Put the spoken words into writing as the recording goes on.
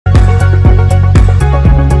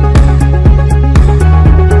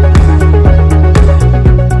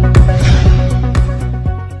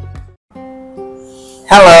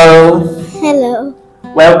Hello, Hello,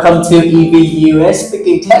 welcome to NGUYUN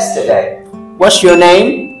speaking test today. What's your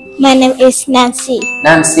name? my name is Nancy.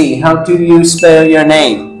 Nancy, how do you spell your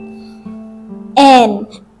name?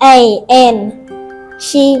 Nancy.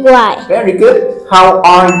 Very good. How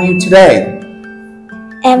are you today?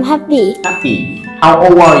 I'm happy. Happy. How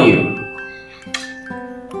old are you?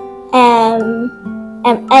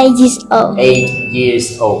 I'm 8 years old. 8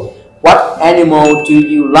 years old. What animal do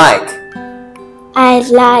you like? I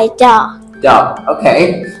like dog. Dog.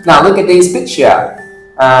 Okay. Now look at this picture.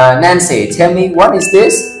 Nancy, tell me, what is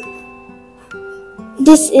this?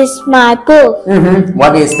 This is my book.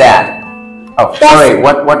 What is that? Oh, sorry.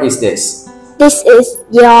 What is this? This is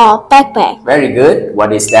your backpack. Very good.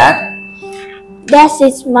 What is that? That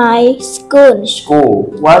is my school.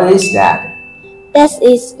 School. What is that? That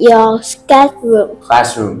is your classroom.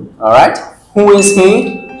 Classroom. All right. Who is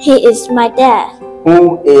he? He is my dad.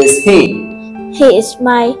 Who is he? He is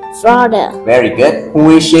my brother. Very good.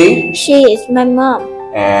 Who is she? She is my mom.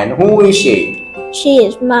 And who is she? She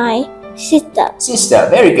is my sister. Sister.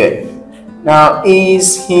 Very good. Now,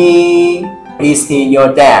 is he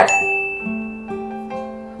your dad?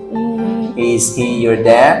 Is he your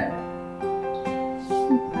dad?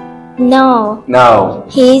 No. No.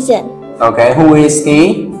 He isn't. Okay. Who is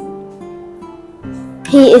he?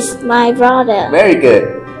 He is my brother. Very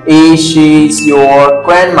good. Is she your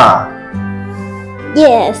grandma?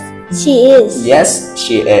 Yes, she is. Yes,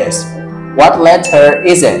 she is. What letter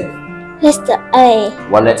is it? Letter A.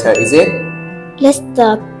 What letter is it?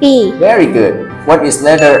 Letter B. Very good. What is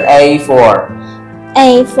letter A for?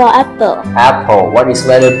 A for apple. Apple. What is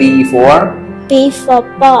letter B for? B for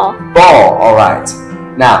ball. Ball. Alright.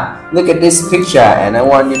 Now, look at this picture and I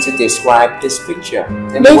want you to describe this picture.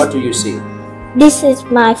 Tell me, what do you see? This is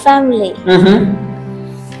my family.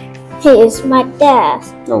 He is my dad.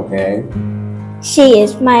 Okay. She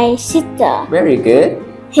is my sister. Very good.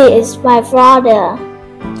 He is my brother.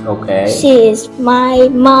 Okay. She is my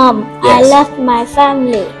mom. Yes. I love my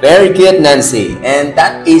family. Very good, Nancy. And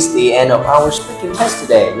that is the end of our speaking test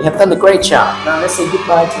today. You have done a great job. Now let's say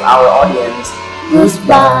goodbye to our audience.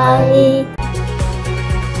 Goodbye.